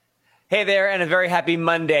Hey there, and a very happy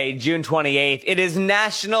Monday, June 28th. It is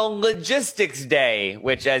National Logistics Day,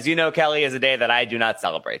 which, as you know, Kelly, is a day that I do not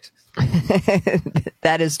celebrate.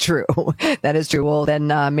 That is true. That is true. Well, then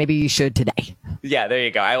maybe you should today. Yeah, there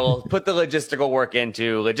you go. I will put the logistical work in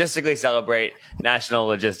to logistically celebrate National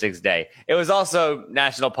Logistics Day. It was also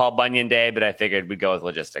National Paul Bunyan Day, but I figured we'd go with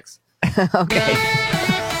logistics. Okay.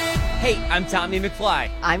 Hey, I'm Tommy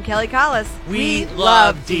McFly. I'm Kelly Collis. We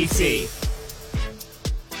love DC.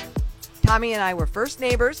 Tommy and I were first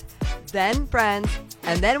neighbors, then friends,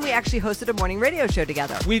 and then we actually hosted a morning radio show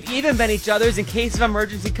together. We've even been each other's in case of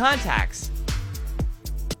emergency contacts.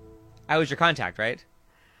 I was your contact, right?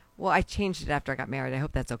 Well, I changed it after I got married. I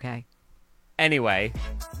hope that's okay. Anyway,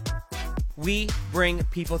 we bring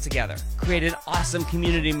people together, created awesome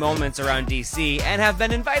community moments around DC, and have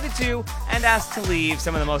been invited to and asked to leave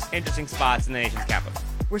some of the most interesting spots in the nation's capital.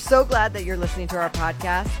 We're so glad that you're listening to our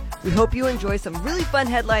podcast. We hope you enjoy some really fun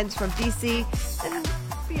headlines from DC and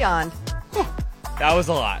beyond. Whew, that was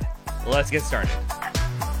a lot. Let's get started.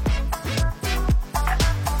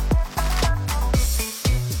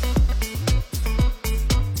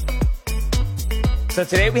 So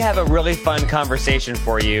today we have a really fun conversation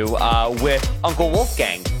for you with Uncle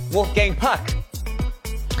Wolfgang Puck.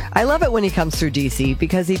 I love it when he comes through DC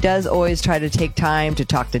because he does always try to take time to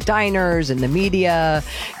talk to diners and the media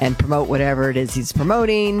and promote whatever it is he's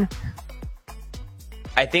promoting.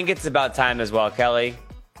 I think it's about time as well, Kelly.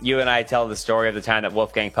 You and I tell the story of the time that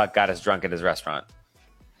Wolfgang Puck got us drunk at his restaurant.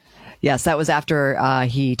 Yes, that was after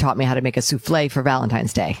he taught me how to make a souffle for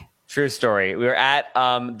Valentine's Day. True story. We were at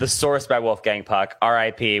The Source by Wolfgang Puck,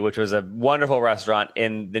 R.I.P., which was a wonderful restaurant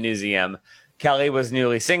in the museum. Kelly was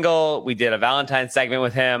newly single. We did a Valentine's segment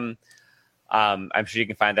with him. I'm sure you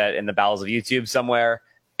can find that in the bowels of YouTube somewhere.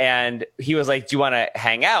 And he was like, do you want to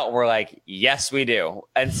hang out? We're like, yes, we do.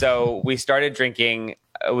 And so we started drinking,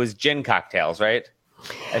 it was gin cocktails, right?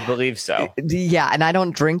 I believe so. Yeah, and I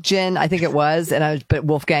don't drink gin. I think it was, but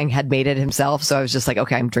Wolfgang had made it himself, so I was just like,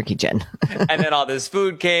 okay, I'm drinking gin. And then all this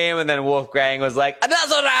food came, and then Wolfgang was like,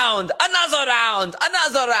 another round, another round,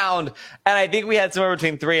 another round. And I think we had somewhere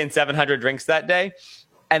between 300 and 700 drinks that day.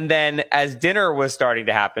 And then as dinner was starting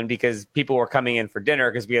to happen, because people were coming in for dinner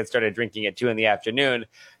because we had started drinking at 2 p.m,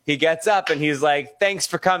 he gets up and he's like, thanks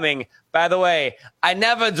for coming. By the way, I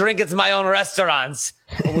never drink at my own restaurants.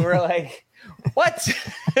 And we were like, what?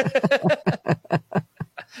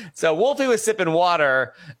 So Wolfie was sipping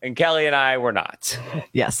water and Kelly and I were not.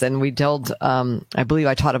 Yes, and we told, I believe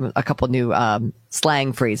I taught him a couple new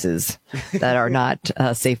slang phrases that are not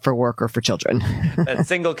safe for work or for children. That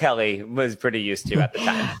single Kelly was pretty used to at the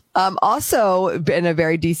time. Also, in a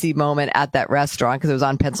very DC moment at that restaurant, because it was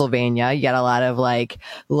on Pennsylvania, you got a lot of like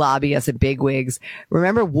lobbyists and bigwigs.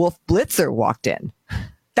 Remember, Wolf Blitzer walked in.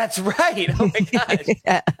 That's right. Oh my gosh.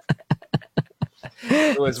 Yeah.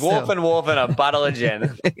 It was Wolf and a bottle of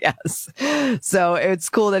gin. Yes. So it's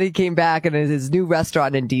cool that he came back, and his new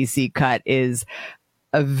restaurant in DC Cut is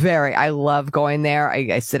I love going there.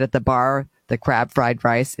 I sit at the bar. The crab fried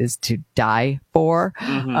rice is to die for.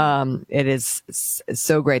 Mm-hmm. It is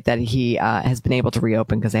so great that he has been able to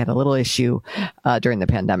reopen because they had a little issue during the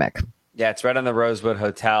pandemic. Yeah, it's right on the Rosewood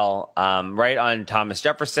Hotel, right on Thomas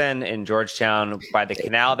Jefferson in Georgetown by the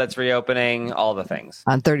canal that's reopening, all the things.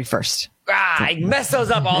 On 31st. I mess those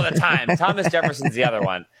up all the time. Thomas Jefferson's the other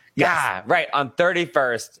one. Yeah, right, on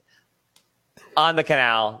 31st on the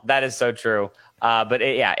canal. That is so true. But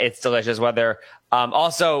it's delicious.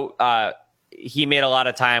 He made a lot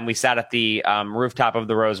of time. We sat at the rooftop of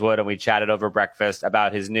the Rosewood and we chatted over breakfast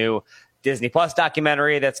about his new Disney Plus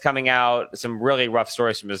documentary that's coming out. Some really rough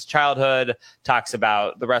stories from his childhood. Talks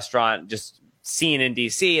about the restaurant just scene in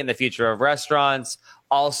DC and the future of restaurants.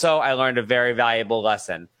 Also, I learned a very valuable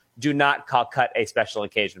lesson. Do not call Cut a special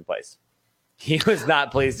occasion place. He was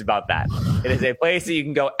not pleased about that. It is a place that you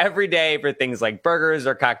can go every day for things like burgers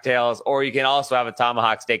or cocktails, or you can also have a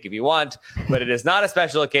tomahawk steak if you want, but it is not a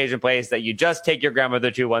special occasion place that you just take your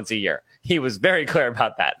grandmother to once a year. He was very clear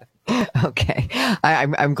about that. Okay.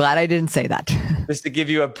 I'm glad I didn't say that. Just to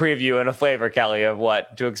give you a preview and a flavor, Kelly, of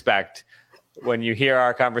what to expect when you hear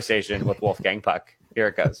our conversation with Wolfgang Puck. Here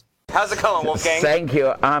it goes. How's it going, Wolfgang? Thank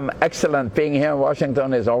you. Excellent. Being here in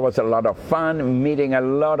Washington is always a lot of fun, meeting a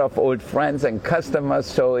lot of old friends and customers,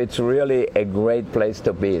 so it's really a great place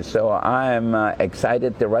to be. So I'm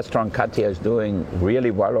excited. The restaurant Cut here is doing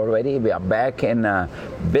really well already. We are back in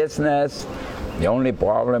business. The only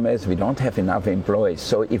problem is we don't have enough employees.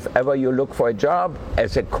 So if ever you look for a job,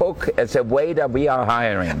 as a cook, as a waiter, we are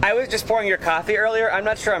hiring. I was just pouring your coffee earlier. I'm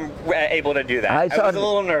not sure I'm able to do that. I was a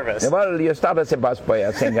little nervous. Well, you start as a busboy.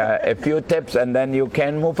 I think a few tips, and then you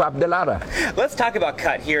can move up the ladder. Let's talk about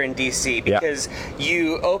Cut here in D.C. because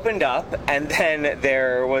you opened up, and then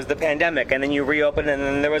there was the pandemic, and then you reopened, and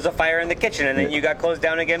then there was a fire in the kitchen, and then you got closed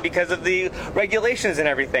down again because of the regulations and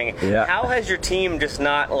everything. Yeah. How has your team just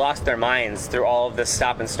not lost their minds through all of this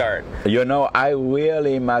stop and start? You know, I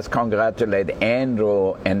really must congratulate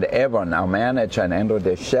Andrew and Evan, our manager, and Andrew,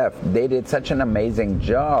 the chef. They did such an amazing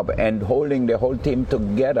job and holding the whole team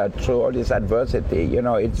together through all this adversity. You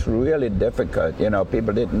know, it's really difficult. You know,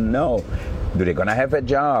 people didn't know. Do they gonna have a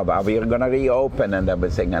job? Are we gonna reopen and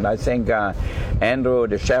everything? And I think Andrew,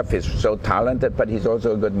 the chef, is so talented, but he's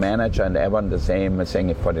also a good manager, and Evan the same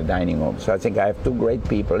thing for the dining room. So I think I have two great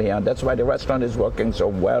people here, and that's why the restaurant is working so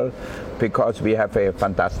well, because we have a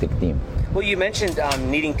fantastic team. Well, you mentioned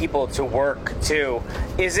needing people to work too.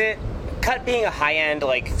 Is it Cut being a high-end,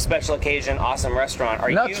 like special occasion, awesome restaurant?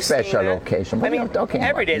 Are Not you special occasion. What I mean, are you talking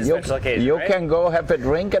every day about? is a special occasion. You right? can go have a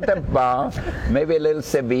drink at the bar, maybe a little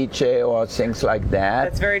ceviche or things like that.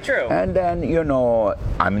 That's very true. And then, you know,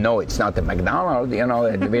 I know it's not a McDonald's, you know,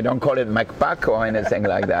 we don't call it McPuck or anything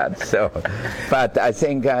like that. So, but I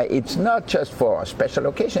think it's not just for special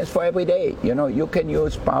occasions, it's for every day. You know, you can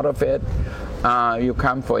use part of it. You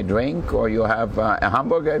come for a drink, or you have a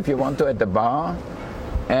hamburger if you want to at the bar.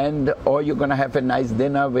 Or you're gonna have a nice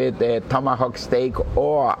dinner with a tomahawk steak,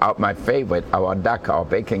 or my favorite, our duck, our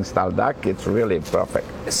baking style duck. It's really perfect.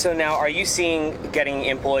 So now, are you seeing getting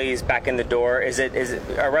employees back in the door? Is it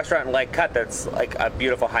a restaurant like Cut that's like a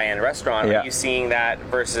beautiful high-end restaurant? Yeah. Are you seeing that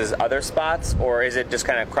versus other spots, or is it just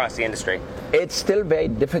kind of across the industry? It's still very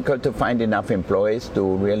difficult to find enough employees to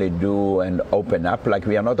really do and open up. Like,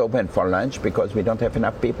 we are not open for lunch because we don't have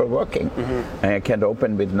enough people working. And I can't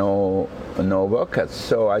open with no workers.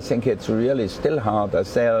 So I think it's really still hard. I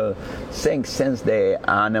still think since the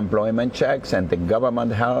unemployment checks and the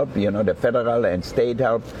government help, you know, the federal and state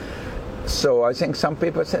help. So I think some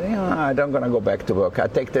people say, I'm going to go back to work. I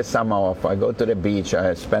take the summer off. I go to the beach.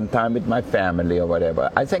 I spend time with my family or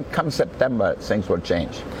whatever. I think come September, things will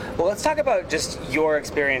change. Well, let's talk about just your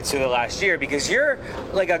experience through the last year, because you're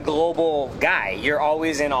like a global guy. You're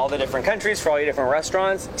always in all the different countries for all your different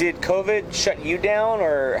restaurants. Did COVID shut you down,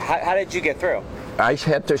 or how did you get through? I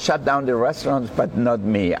had to shut down the restaurants, but not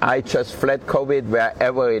me. I just fled COVID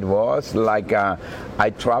wherever it was. Like I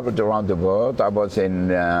traveled around the world. I was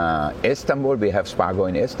in Istanbul. We have Spago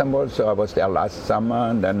in Istanbul, so I was there last summer.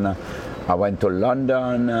 And then I went to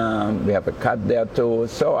London. We have a Cut there too.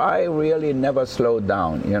 So I really never slowed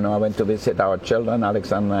down. You know, I went to visit our children.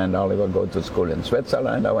 Alexander and Oliver go to school in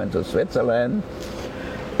Switzerland. I went to Switzerland.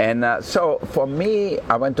 And so for me,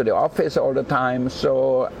 I went to the office all the time.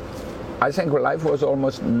 So I think life was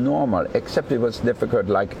almost normal, except it was difficult.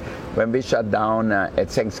 Like when we shut down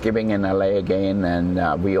at Thanksgiving in LA again,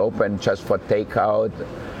 and we opened just for takeout,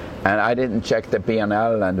 and I didn't check the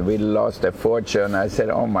P&L, and we lost a fortune. I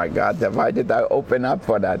said, oh my God, why did I open up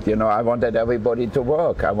for that? You know, I wanted everybody to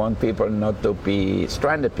work. I want people not to be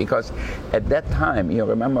stranded, because at that time, you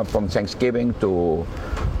remember from Thanksgiving to,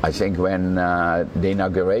 I think, when the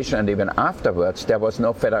inauguration and even afterwards, there was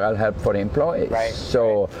no federal help for the employees. Right.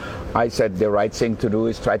 So I said the right thing to do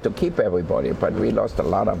is try to keep everybody, but we lost a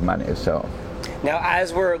lot of money. So. Now,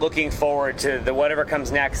 as we're looking forward to whatever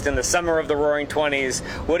comes next in the summer of the Roaring 20s,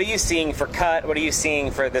 what are you seeing for Cut? What are you seeing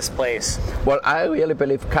for this place? Well, I really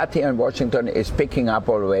believe Cut here in Washington is picking up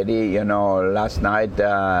already. You know, last night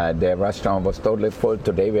the restaurant was totally full.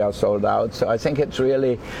 Today we are sold out. So I think it's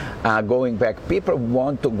really going back. People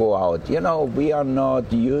want to go out. You know, we are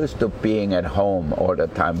not used to being at home all the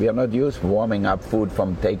time. We are not used to warming up food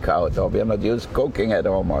from takeout, or we are not used to cooking at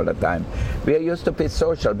home all the time. We are used to be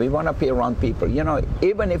social. We want to be around people. You know,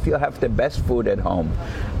 even if you have the best food at home,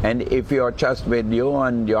 and if you're just with you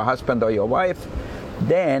and your husband or your wife,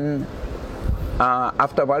 then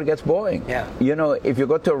after a while it gets boring. Yeah. You know, if you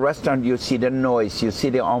go to a restaurant, you see the noise, you see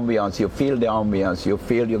the ambiance, you feel the ambiance, you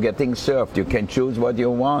feel you're getting served, you can choose what you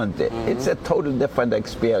want. It's a total different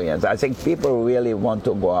experience. I think people really want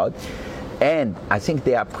to go out. And I think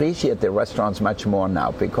they appreciate the restaurants much more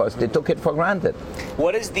now, because they took it for granted.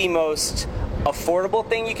 What is the most affordable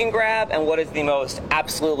thing you can grab, and what is the most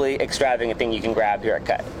absolutely extravagant thing you can grab here at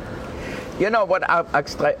Cut? You know what?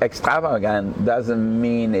 Extravagant doesn't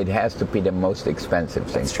mean it has to be the most expensive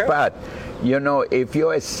thing. That's true. But you know, if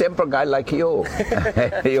you're a simple guy like you,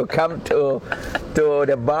 you come to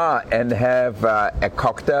the bar and have a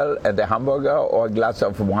cocktail and a hamburger, or a glass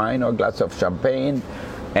of wine, or a glass of champagne,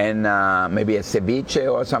 and maybe a ceviche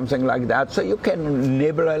or something like that. So you can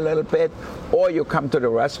nibble a little bit, or you come to the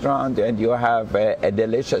restaurant and you have a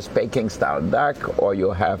delicious Peking style duck, or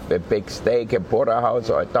you have a big steak, a porterhouse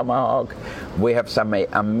or a tomahawk. We have some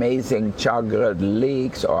amazing chocolate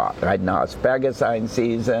leeks, or right now asparagus are in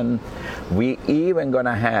season. We even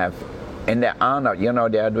gonna have, in the honor, you know,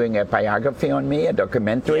 they are doing a biography on me, a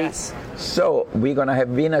documentary. Yes. So we're going to have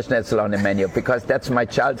Wiener Schnitzel on the menu because that's my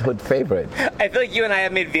childhood favorite. I feel like you and I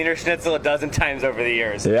have made Wiener Schnitzel a dozen times over the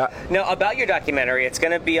years. Yeah. Now, about your documentary, it's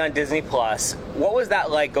going to be on Disney Plus. What was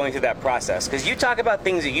that like going through that process? Because you talk about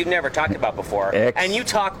things that you've never talked about before, and you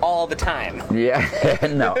talk all the time. Yeah,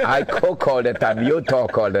 no, I cook all the time. You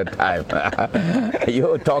talk all the time.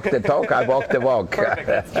 You talk the talk, I walk the walk. Perfect.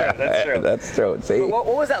 That's true. That's true. That's true. See? What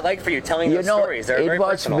was that like for you telling those stories? They're it very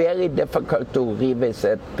was personal. very difficult to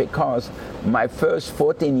revisit because my first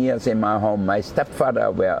 14 years in my home, my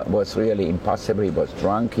stepfather was really impossible. He was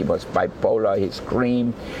drunk, he was bipolar, he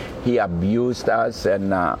screamed, he abused us, and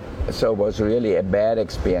so it was really a bad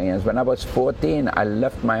experience. When I was 14, I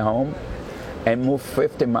left my home and moved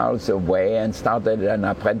 50 miles away and started an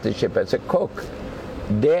apprenticeship as a cook.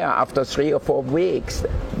 There, after 3 or 4 weeks,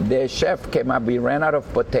 the chef came up. We ran out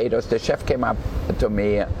of potatoes. The chef came up to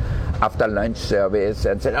me after lunch service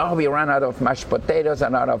and said, "Oh, we ran out of mashed potatoes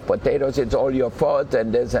and out of potatoes. It's all your fault."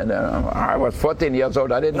 And this, and I was 14 years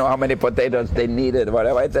old. I didn't know how many potatoes they needed.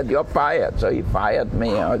 Whatever. I said, "You're fired." So he fired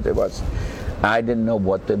me. I didn't know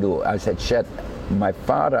what to do. I said, "Shit." My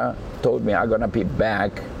father told me I'm gonna be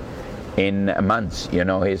back in months. You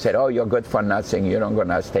know, he said, "Oh, you're good for nothing. You're not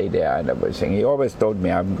gonna stay there," and everything. He always told me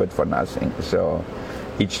I'm good for nothing. So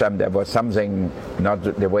each time there was something not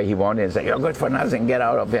the way he wanted, he said, "You're good for nothing. Get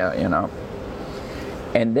out of here," you know.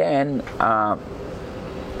 And then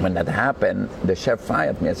when that happened, the chef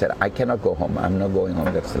fired me. I said, "I cannot go home. I'm not going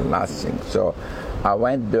home. That's the last thing." So I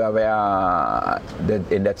went where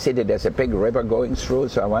in that city there's a big river going through.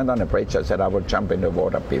 So I went on a bridge. I said I would jump in the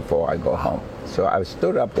water before I go home. So I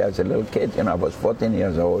stood up there as a little kid. You know, I was 14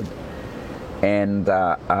 years old, and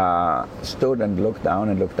stood and looked down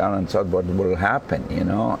and thought what will happen, you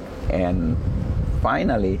know. And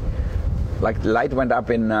finally, like the light went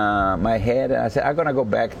up in my head, and I said, "I'm gonna go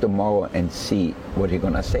back tomorrow and see what he's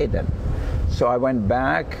gonna say then." So I went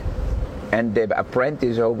back, and the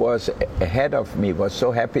apprentice who was ahead of me was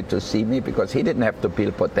so happy to see me because he didn't have to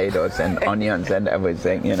peel potatoes and onions and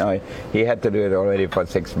everything, you know. He had to do it already for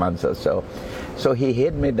 6 months or so. So he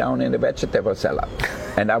hid me down in the vegetable cellar,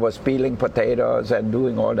 and I was peeling potatoes and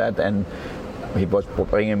doing all that, and he was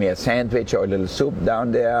bringing me a sandwich or a little soup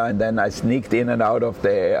down there, and then I sneaked in and out of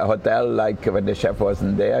the hotel like when the chef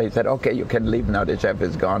wasn't there. He said, "Okay, you can leave now, the chef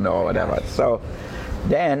is gone," or whatever. So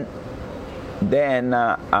then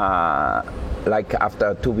like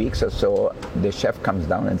after 2 weeks or so, the chef comes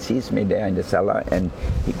down and sees me there in the cellar, and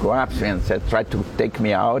he grabs me and said, tried to take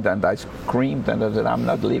me out, and I screamed and I said, I'm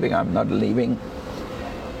not leaving.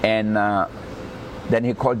 And then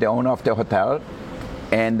he called the owner of the hotel,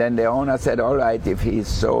 and then the owner said, all right, if he's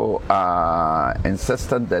so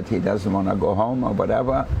insistent that he doesn't want to go home or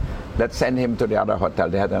whatever, let's send him to the other hotel.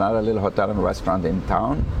 They had another little hotel and restaurant in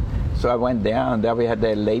town. So I went there, and there we had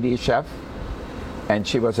a lady chef, and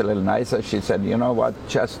she was a little nicer. She said, "You know what,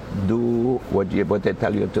 just do what they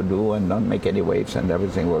tell you to do and don't make any waves, and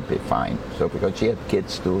everything will be fine." So because she had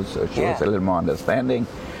kids too, so she was a little more understanding.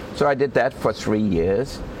 So I did that for 3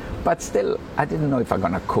 years. But still, I didn't know if I'm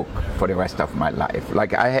going to cook for the rest of my life.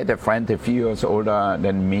 Like, I had a friend a few years older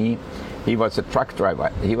than me. He was a truck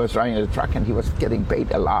driver. He was driving a truck, and he was getting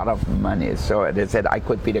paid a lot of money. So they said I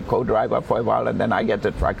could be the co-driver for a while, and then I get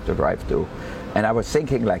the truck to drive too. And I was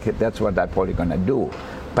thinking, like, that's what I'm probably going to do.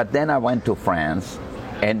 But then I went to France,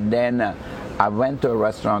 and then I went to a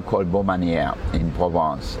restaurant called Beaumanière in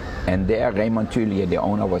Provence. And there, Raymond Tullier, the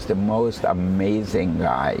owner, was the most amazing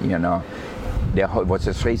guy, you know. There was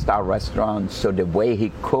a 3-star restaurant, so the way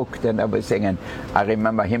he cooked and everything, and I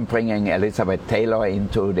remember him bringing Elizabeth Taylor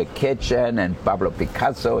into the kitchen and Pablo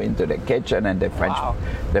Picasso into the kitchen, and the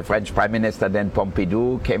French Prime Minister then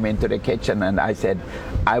Pompidou came into the kitchen, and I said,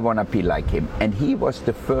 I want to be like him. And he was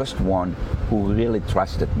the first one who really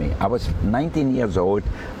trusted me. I was 19 years old.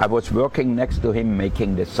 I was working next to him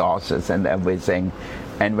making the sauces and everything.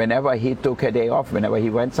 And whenever he took a day off, whenever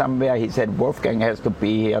he went somewhere, he said, Wolfgang has to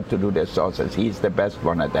be here to do the sauces. He's the best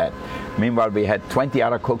one at that. Meanwhile, we had 20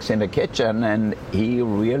 other cooks in the kitchen, and he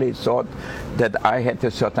really thought that I had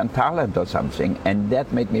a certain talent or something. And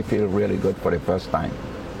that made me feel really good for the first time.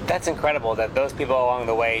 That's incredible that those people along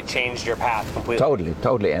the way changed your path completely.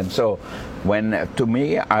 Totally. And so when, to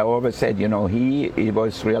me, I always said, he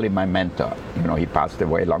was really my mentor. He passed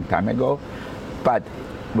away a long time ago. But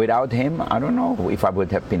without him, I don't know if I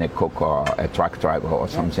would have been a cook or a truck driver or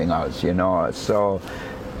something else, you know. So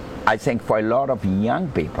I think for a lot of young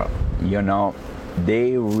people, you know,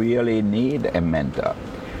 they really need a mentor.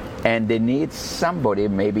 And they need somebody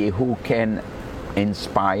maybe who can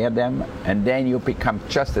inspire them, and then you become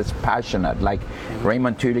just as passionate. Like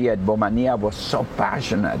Raymond Tullier at Bomania was so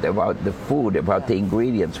passionate about the food, about the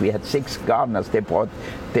ingredients. We had 6 gardeners. They brought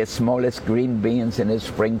the smallest green beans in the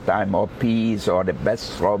springtime, or peas, or the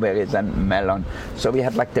best strawberries and melon. So we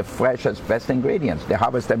had like the freshest, best ingredients. They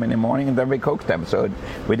harvest them in the morning and then we cook them. So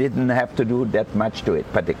we didn't have to do that much to it,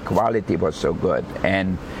 but the quality was so good.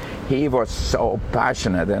 And he was so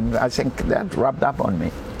passionate, and I think that rubbed up on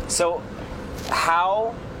me. So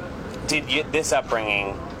how did this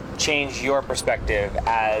upbringing change your perspective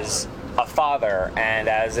as a father and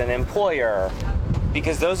as an employer?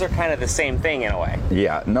 Because those are kind of the same thing in a way.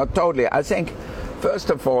 Yeah, no, totally. I think, first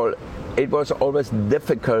of all, it was always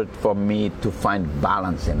difficult for me to find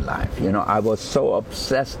balance in life. You know, I was so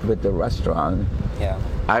obsessed with the restaurant. Yeah.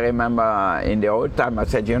 I remember in the old time I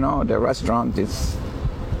said, you know, the restaurant is,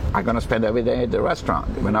 I'm going to spend every day at the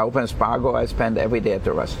restaurant. When I opened Spargo, I spent every day at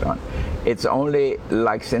the restaurant. It's only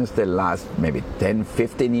like since the last maybe 10,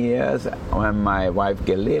 15 years when my wife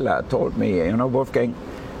Galila told me, you know, Wolfgang,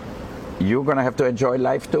 you're going to have to enjoy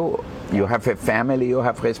life too. You have a family, you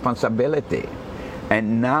have responsibility.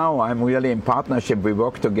 And now I'm really in partnership. We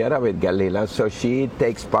work together with Galila, so she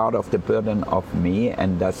takes part of the burden of me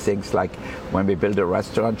and does things like when we build a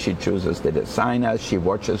restaurant, she chooses the designers, she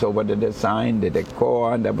watches over the design, the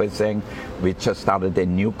decor and everything. We just started a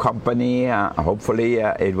new company. Hopefully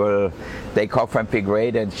it will take off and be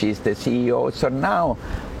great, and she's the CEO. So now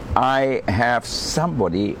I have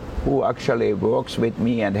somebody who actually works with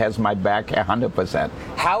me and has my back 100%.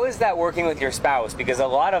 How is that working with your spouse? Because a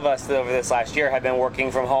lot of us over this last year have been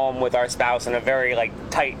working from home with our spouse in a very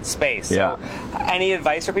tight space. Yeah. So any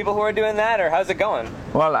advice for people who are doing that, or how's it going?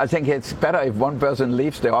 Well, I think it's better if one person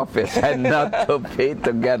leaves the office and not to be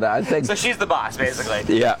together. I think. So she's the boss,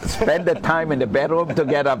 basically. Yeah, spend the time in the bedroom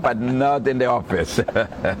together, but not in the office.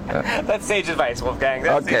 That's sage advice, Wolfgang.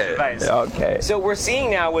 That's sage advice. Okay. So we're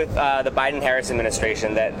seeing now with the Biden-Harris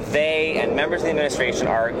administration that they and members of the administration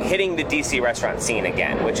are hitting the D.C. restaurant scene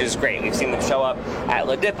again, which is great. We've seen them show up at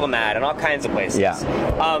Le Diplomat and all kinds of places. Yeah.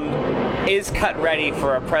 Is Cut ready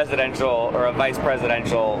for a presidential or a vice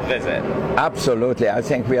presidential visit? Absolutely. I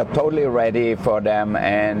think we are totally ready for them,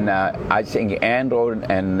 and I think Andrew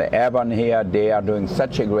and Evan here, they are doing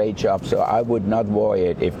such a great job, so I would not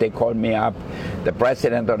worry. If they call me up, the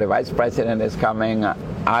president or the vice president is coming,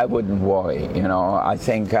 I wouldn't worry. You know, I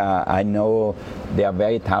think I know they are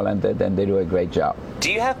very talented and they do a great job.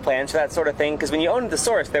 Do you have plans for that sort of thing? Because when you owned The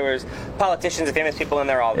Source, there was politicians and famous people in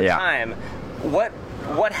there all the time.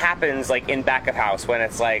 What happens in back of house when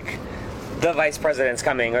it's the vice president's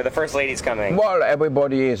coming or the first lady's coming? Well,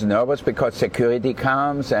 everybody is nervous because security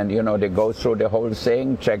comes and, you know, they go through the whole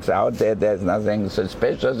thing, checks out that there's nothing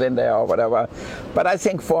suspicious in there or whatever. But I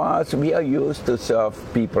think for us, we are used to serve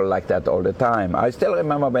people like that all the time. I still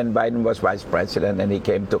remember when Biden was vice president and he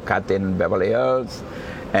came to Cut in Beverly Hills.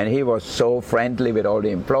 And he was so friendly with all the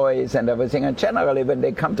employees and everything. And generally, when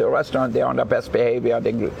they come to a restaurant, they're on their best behavior.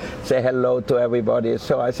 They say hello to everybody.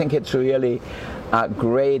 So I think it's really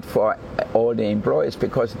great for all the employees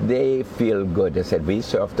because they feel good. They said, we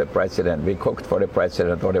served the president. We cooked for the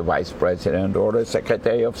president or the vice president or the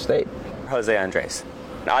secretary of state. Jose Andres.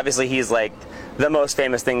 Obviously, he's the most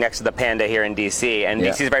famous thing next to the Panda here in D.C. And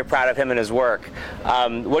D.C. is very proud of him and his work.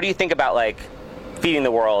 What do you think about, feeding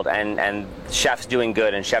the world and chefs doing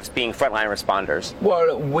good and chefs being frontline responders?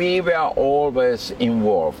 Well, we were always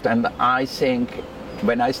involved, and I think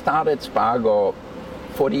when I started Spargo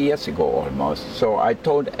 40 years ago almost, so I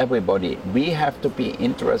told everybody we have to be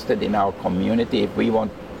interested in our community if we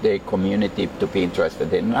want the community to be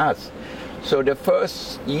interested in us. So the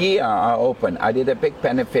first year I opened, I did a big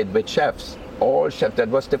benefit with chefs. All chefs, that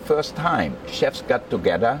was the first time chefs got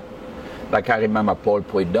together. Like I remember Paul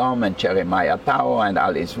Prudhomme and Jeremiah Tao and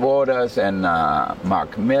Alice Waters and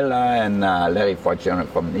Mark Miller and Larry Fortune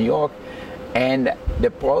from New York. And the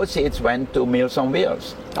proceeds went to Meals on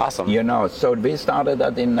Wheels. Awesome. You know, so we started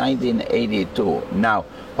that in 1982. Now,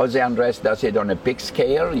 Jose Andres does it on a big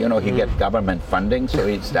scale. You know, he gets government funding, so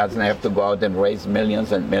he doesn't have to go out and raise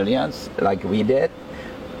millions and millions like we did.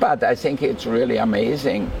 But I think it's really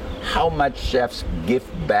amazing how much chefs give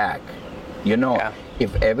back. You know,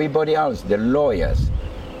 if everybody else, the lawyers,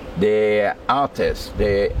 the artists,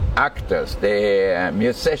 the actors, the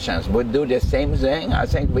musicians would do the same thing, I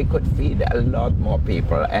think we could feed a lot more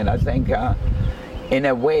people. And I think in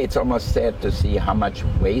a way, it's almost sad to see how much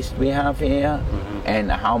waste we have here and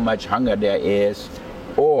how much hunger there is.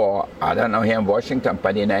 Or, I don't know here in Washington,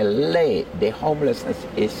 but in LA, the homelessness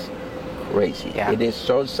is crazy. Yeah. It is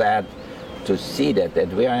so sad to see that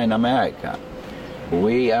we are in America.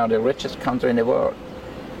 We are the richest country in the world,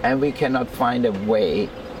 and we cannot find a way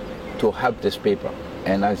to help these people.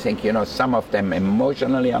 And I think, some of them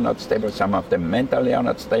emotionally are not stable, some of them mentally are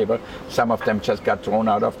not stable, some of them just got thrown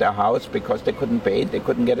out of their house because they couldn't pay it, they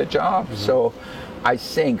couldn't get a job. So I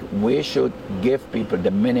think we should give people the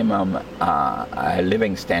minimum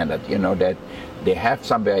living standard, that they have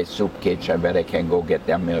somewhere a soup kitchen where they can go get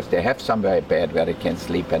their meals, they have somewhere a bed where they can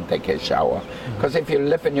sleep and take a shower. Because if you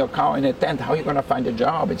live in your car in a tent, how are you going to find a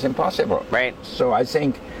job? It's impossible. Right. So I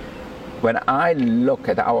think when I look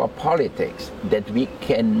at our politics, that we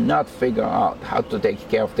cannot figure out how to take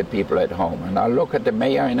care of the people at home. And I look at the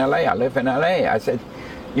mayor in LA, I live in LA, I said,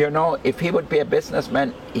 if he would be a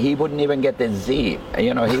businessman, he wouldn't even get the Z.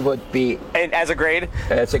 He would be... And as a grade?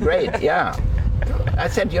 As a grade, yeah. I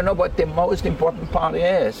said, what the most important part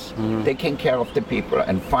is? Taking care of the people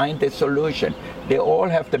and find the solution. They all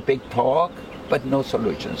have the big talk, but no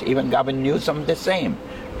solutions. Even Gavin Newsom, the same.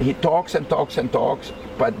 He talks and talks and talks,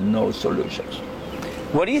 but no solutions.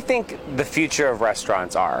 What do you think the future of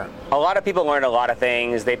restaurants are? A lot of people learned a lot of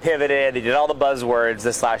things. They pivoted. They did all the buzzwords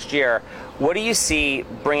this last year. What do you see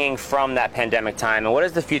bringing from that pandemic time? And what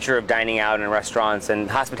does the future of dining out in restaurants and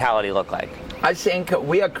hospitality look like? I think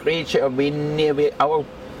we are creatures. Our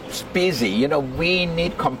species, we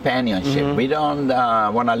need companionship. We don't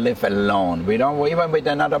want to live alone. We don't, even with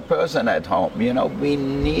another person at home. We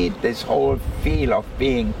need this whole feel of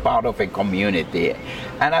being part of a community.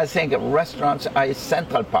 And I think restaurants are a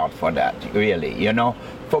central part for that, really.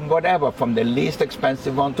 From the least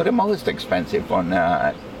expensive one to the most expensive one.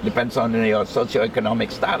 Depends on your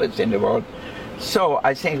socioeconomic status in the world. So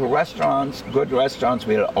I think good restaurants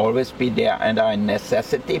will always be there and are a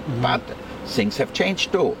necessity, but things have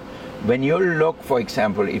changed too. When you look, for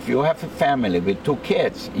example, if you have a family with 2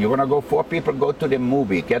 kids, you want to go 4 people, go to the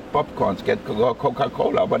movie, get popcorns, get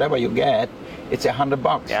Coca-Cola, whatever you get, it's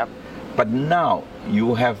 $100. Yep. But now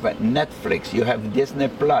you have Netflix, you have Disney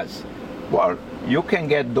Plus. Well, you can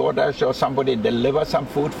get DoorDash or somebody deliver some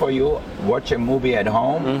food for you, watch a movie at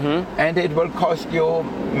home, and it will cost you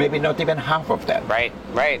maybe not even half of that.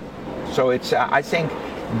 Right. So it's, I think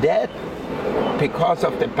that because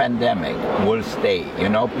of the pandemic will stay.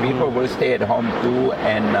 People will stay at home too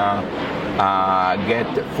and get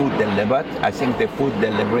food delivered. I think the food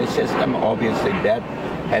delivery system, obviously that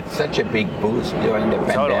had such a big boost during the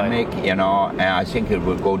pandemic, and I think it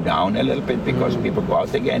will go down a little bit because people go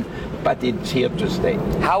out again, but it's here to stay.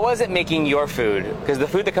 How was it making your food? Because the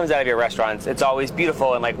food that comes out of your restaurants, it's always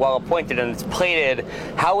beautiful and well appointed and it's plated.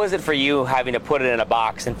 How was it for you having to put it in a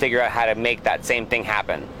box and figure out how to make that same thing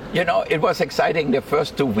happen? It was exciting the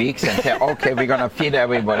first 2 weeks and say, okay, we're going to feed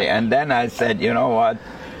everybody. And then I said, you know what?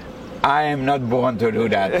 I am not born to do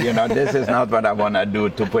that. This is not what I want to do,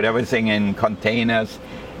 to put everything in containers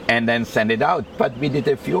and then send it out. But we did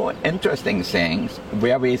a few interesting things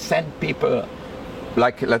where we sent people,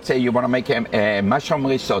 like, let's say you want to make a mushroom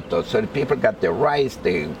risotto. So the people got the rice,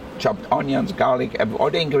 the chopped onions, garlic, all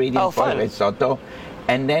the ingredients for risotto.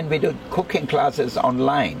 And then we do cooking classes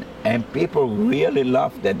online. And people really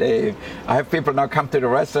loved it. I have people now come to the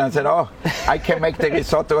restaurant and said, oh, I can make the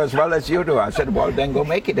risotto as well as you do. I said, well, then go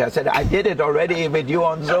make it. I said, I did it already with you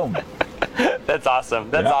on Zoom. That's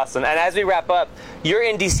awesome. That's awesome. And as we wrap up, you're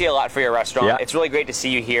in DC a lot for your restaurant. Yeah. It's really great to see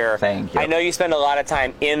you here. Thank you. I know you spend a lot of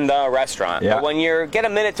time in the restaurant. Yeah. But when you get a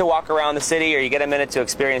minute to walk around the city or you get a minute to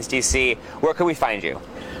experience DC, where can we find you?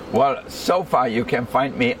 Well, so far you can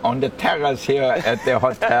find me on the terrace here at the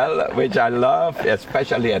hotel, which I love,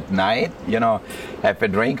 especially at night, have a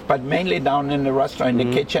drink, but mainly down in the restaurant, in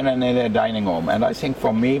the kitchen and in the dining room. And I think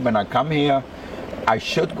for me, when I come here, I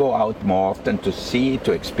should go out more often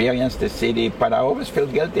to experience the city, but I always feel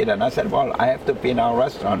guilty. And I said, well, I have to be in our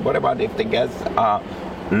restaurant. What about if the guests are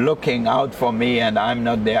looking out for me and I'm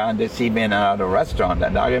not there and they see me in another restaurant?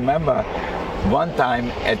 And I remember one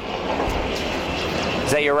time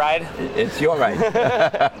Is that your ride? It's your ride.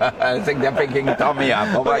 I think they're picking Tommy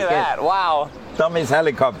up. Look at that. Wow. Tommy's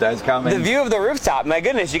helicopter is coming. The view of the rooftop. My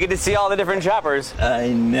goodness, you get to see all the different shoppers. I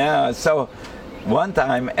know. So one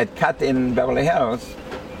time at Cut in Beverly Hills,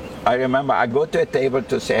 I remember I go to a table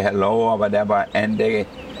to say hello or whatever, and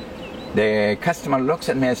the customer looks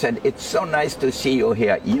at me and said, it's so nice to see you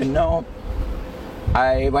here.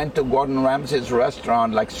 I went to Gordon Ramsay's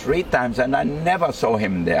restaurant like 3 times and I never saw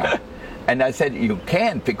him there. And I said, you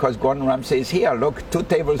can't because Gordon Ramsay is here. Look, 2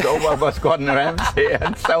 tables over was Gordon Ramsay.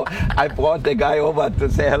 And so I brought the guy over to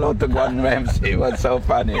say hello to Gordon Ramsay. It was so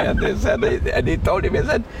funny. And he told him, he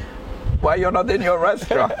said, why you're not in your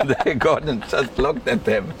restaurant? Gordon just looked at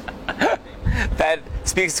him. That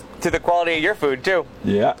speaks to the quality of your food, too.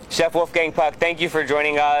 Yeah. Chef Wolfgang Puck, thank you for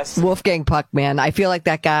joining us. Wolfgang Puck, man. I feel like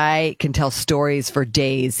that guy can tell stories for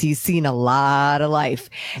days. He's seen a lot of life.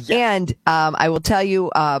 Yeah. And I will tell you,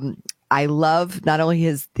 I love not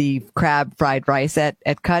only the crab fried rice at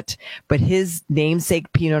Cut, but his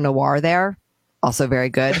namesake Pinot Noir there. Also very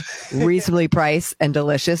good. Reasonably priced and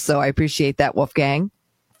delicious. So I appreciate that, Wolfgang.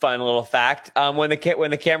 Fun little fact. When the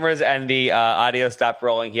cameras and the audio stopped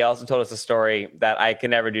rolling, he also told us a story that I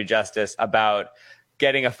can never do justice about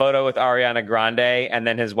getting a photo with Ariana Grande and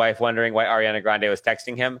then his wife wondering why Ariana Grande was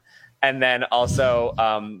texting him. And then also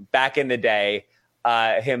back in the day,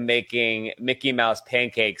 him making Mickey Mouse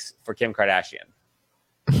pancakes for Kim Kardashian.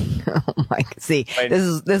 Oh my! See, this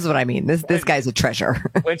is what I mean. This guy's a treasure.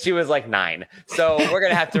 When she was like 9. So we're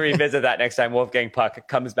gonna have to revisit that next time Wolfgang Puck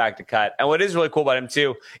comes back to Cut. And what is really cool about him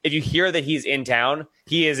too, if you hear that he's in town,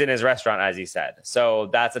 he is in his restaurant, as he said.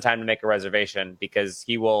 So that's the time to make a reservation because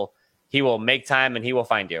he will make time and he will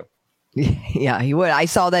find you. Yeah, he would. I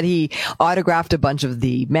saw that he autographed a bunch of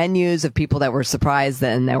the menus of people that were surprised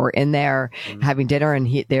and that were in there having dinner.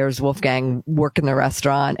 And there's Wolfgang working the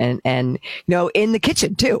restaurant and in the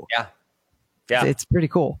kitchen too. Yeah. It's pretty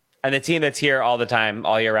cool. And the team that's here all the time,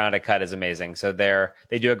 all year round at Cut is amazing. So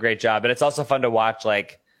they do a great job. And it's also fun to watch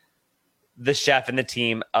like the chef and the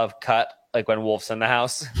team of Cut, like when Wolf's in the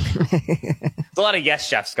house. There's a lot of yes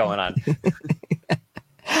chefs going on.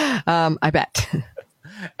 I bet.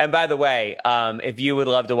 And by the way, if you would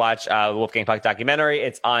love to watch the Wolfgang Puck documentary,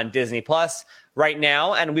 it's on Disney Plus right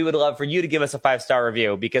now. And we would love for you to give us a 5-star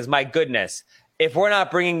review because my goodness, if we're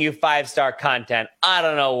not bringing you 5-star content, I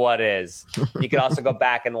don't know what is. You can also go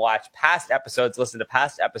back and watch past episodes, listen to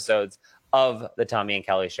past episodes of the Tommy and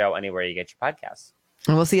Kelly Show anywhere you get your podcasts.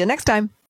 And we'll see you next time.